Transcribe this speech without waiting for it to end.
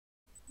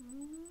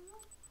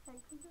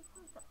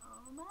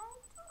Oh my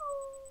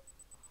god.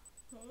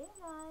 Hey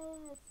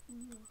guys, it's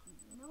Nikki.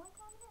 You know what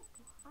time it is?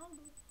 Cause I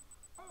do.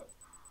 It's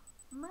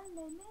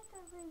Monday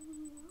makeup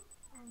review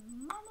and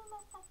Monday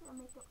must have your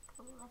makeup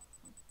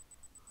collection.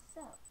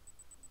 So,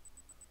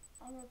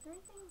 I have 3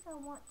 things I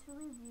want to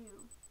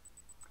review.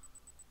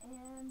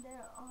 And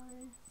there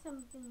are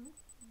some things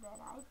that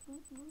I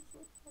think you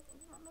should have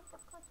in your makeup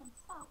collection.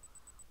 So,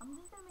 I'm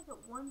just going to make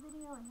it one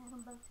video and add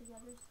them both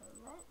together. So,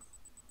 let's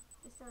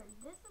get started.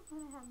 This is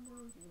what I have to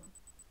review.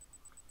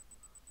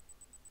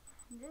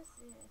 This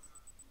is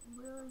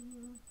Will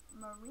You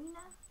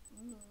Marina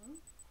Me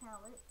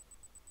palette.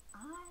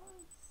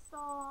 I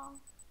saw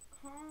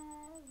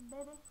Taz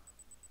Baby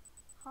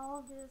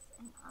haul this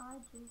and I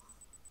just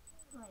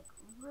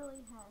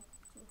really had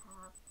to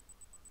have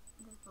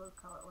this blue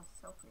color. It was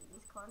so pretty.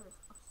 These colors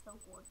are so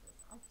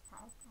gorgeous. I just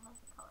had to have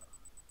the color.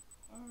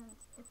 And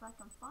if I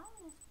can find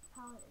this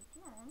palette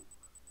again,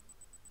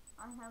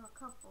 I have a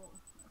couple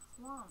of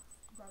swamps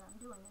that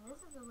I'm doing, and this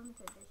is a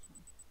limited edition.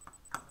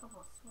 A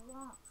couple of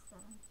swamps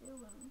that I'm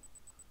doing.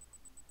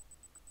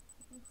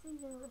 You can see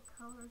there the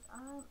colors.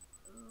 I'm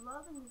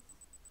loving this,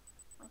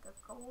 like a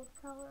gold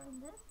color,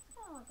 and this is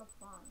kind of like a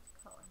bronze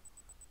color.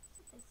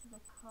 So they see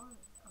the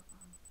colors of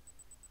them.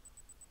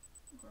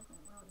 It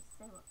doesn't really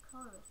say what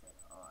colors they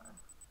are,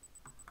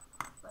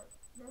 but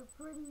they're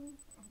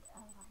pretty, and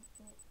I like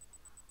it.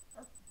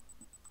 Okay.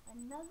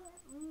 Another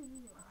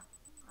review.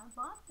 I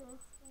bought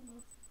this, and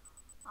it's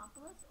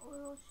Opolis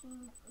Oil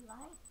Sheen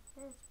Light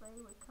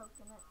Hairspray with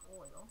coconut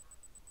oil.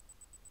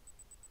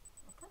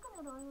 The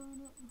coconut oil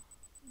in it,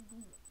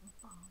 the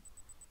bomb.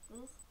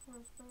 This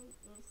hairspray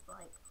is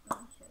like, let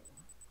me show you.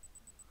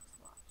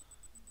 Just watch.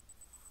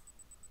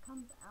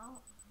 Comes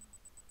out,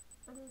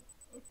 but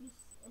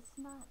it's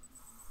not.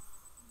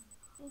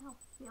 See how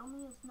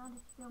filmy? It's not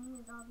as filmy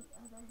as all the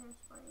other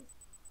hairsprays,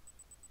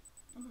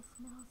 and it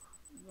smells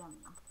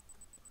yummy.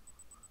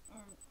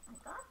 And I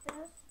got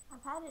this.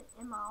 I've had it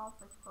in my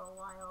office for a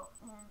while,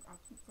 and I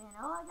keep saying,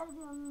 oh, I gotta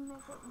do a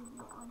makeup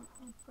review on it,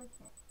 and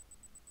forget.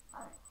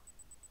 Alright.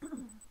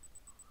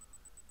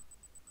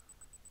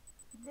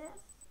 This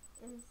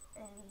is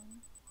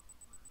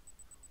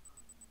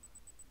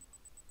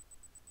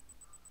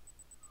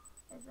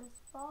a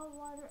spa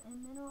water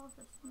and mineral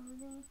for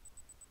smoothing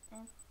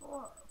and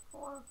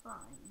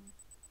fortifying.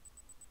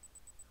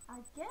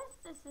 I guess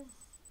this is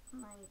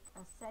like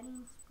a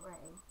setting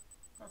spray.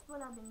 That's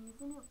what I've been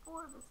using it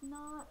for. If it's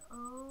not,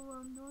 oh,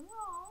 I'm doing it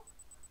wrong.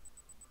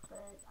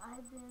 But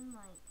I've been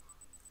like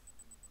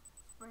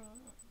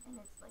spraying it, and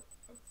it's like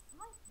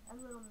a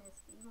little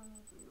misty when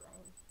you do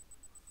a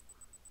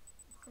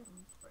setting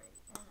spray.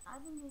 And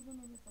I've been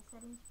using it as a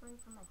setting spray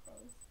for my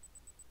face.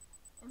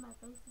 And my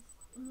face is,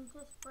 and you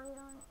just spray it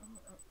on it, and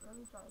it like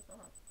really dries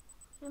it up.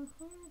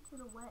 Compared to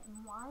the Wet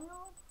n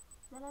Wild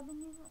that I've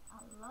been using,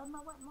 I love my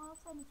Wet n Wild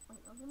setting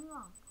spray. Don't get me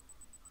wrong,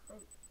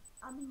 but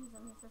I've been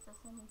using this as a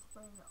setting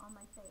spray on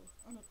my face,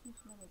 and it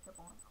keeps my makeup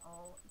on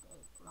all day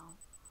long.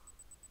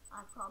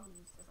 I've probably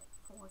used this like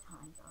 4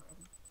 times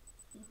already.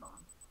 Keep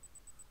on.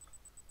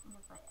 And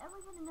if I ever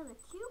get another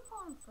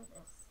coupon for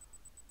this,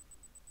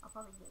 I'll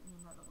probably get me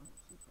another one to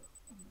keep it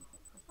and use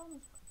it for setting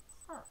spray.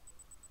 So,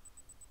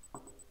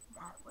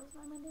 that was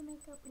my Monday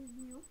makeup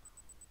review.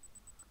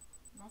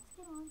 Let's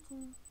get on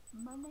to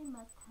Monday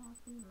must-have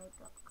for your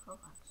makeup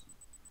collection.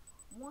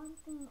 One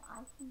thing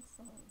I can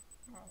say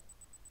that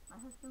my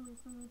husband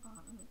recently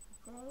bought me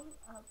Day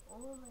of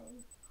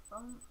Olay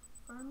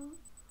Firming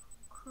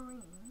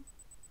Cream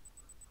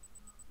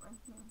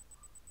right here.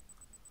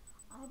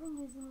 I've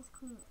been using this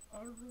cream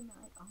every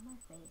night on my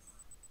face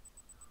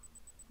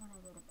when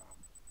I go to bed.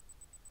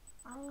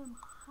 I am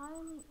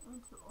highly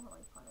into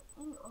Olay products,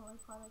 any Olay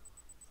product.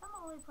 Some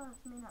Olay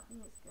products may not be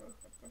as good,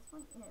 but this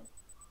one is.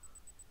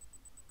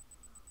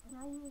 And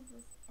I use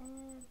this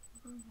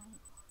every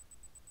night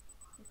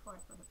before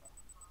I go to bed.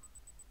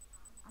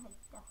 I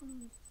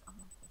definitely use this on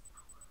my face. I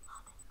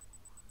love it.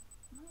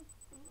 My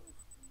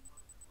face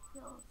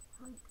feels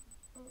like,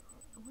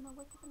 when I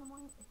wake up in the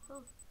morning, it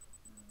feels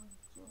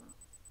rejuvenated.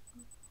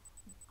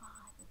 The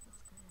vibe, it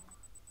feels good.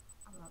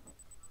 I love it.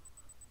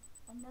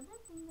 Another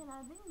thing that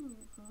I've been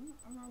using,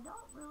 and I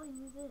don't really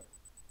use it,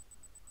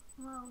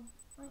 well,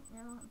 right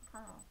now I'm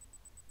kind of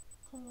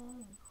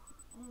tan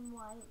and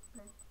white,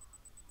 but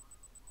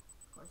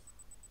of course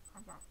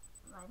I got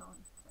light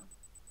on, so.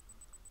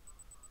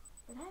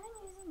 But I've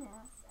been using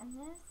this, and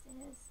this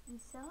is the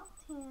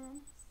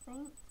Self-Tan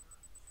Saint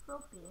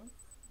Tropez,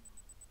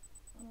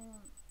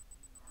 and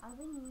I've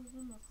been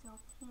using the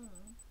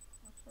self-tanning.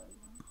 I'll show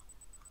you.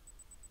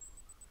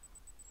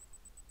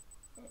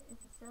 It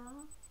is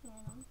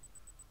self-tanning.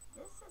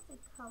 This is the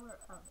color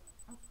of it.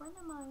 A friend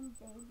of mine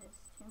gave this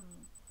to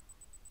me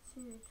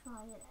to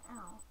try it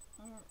out,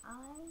 and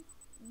I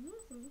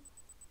usually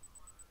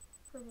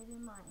put it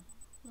in my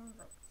hands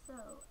like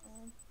so,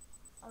 and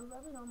I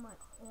rub it on my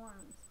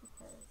arms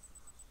because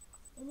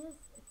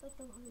it's like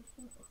a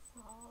lotion. It's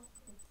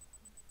soft.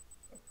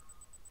 It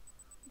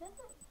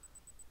doesn't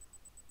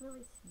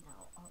really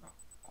smell all that,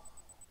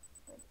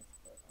 but it's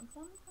good. And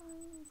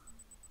sometimes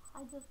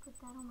I just put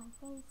that on my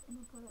face and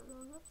then put a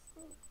little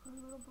lipstick and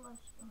a little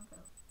blush and go.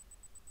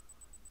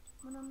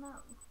 When I'm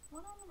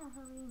in a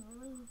hurry and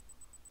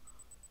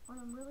when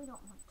I really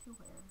don't want to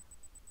wear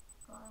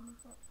a lot of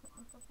makeup, put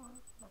makeup on,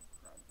 that's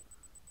what I do.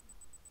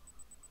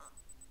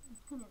 And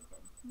it's good.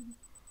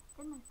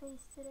 Did my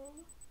face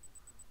today.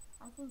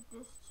 I think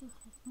this cheek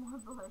has more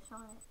blush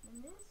on it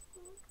than this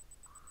cheek.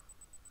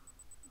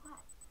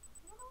 But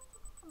I don't know what to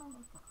think of my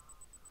makeup.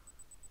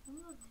 I'm a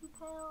little too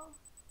pale.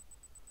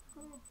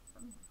 Good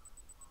for me.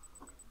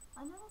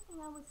 Another thing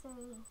I would say,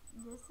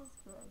 this is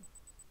good.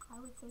 I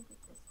would say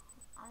get this.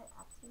 I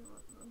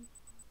absolutely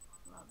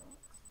love it.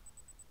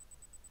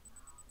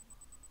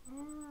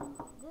 And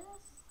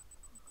this,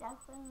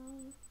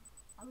 definitely,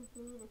 I would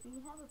get it if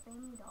you have a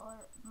Family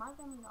Dollar. My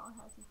Family Dollar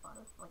has these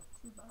bottles for like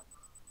 $2.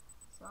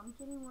 So I'm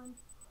getting one,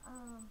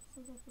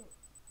 since I get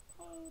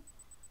paid,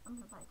 I'm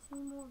going to buy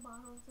 2 more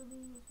bottles of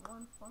these.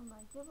 One for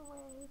my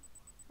giveaway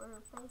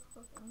for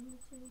Facebook and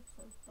YouTube,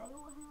 so they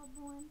will have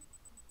one.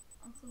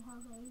 And see how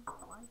they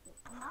like it.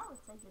 And I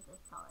would say get this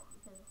palette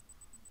because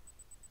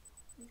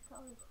these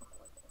colors are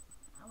gorgeous.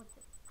 I would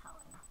get this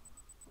palette.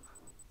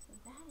 So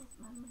that is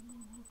my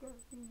Monday makeup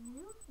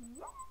review.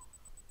 Yes!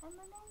 And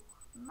Monday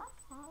must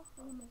have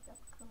for your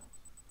makeup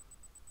collection.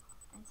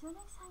 Until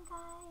next time,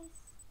 guys.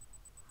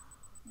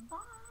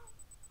 Bye!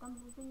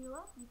 Thumbs this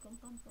video up. You can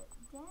thumbs it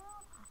down.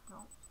 I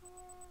don't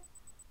care.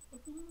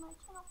 If you're new to my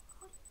channel,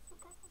 please hit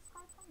that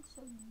subscribe button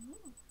so you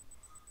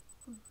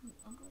can be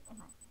entered in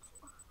my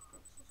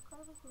 200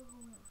 subscriber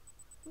giveaway.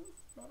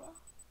 Peace, baby.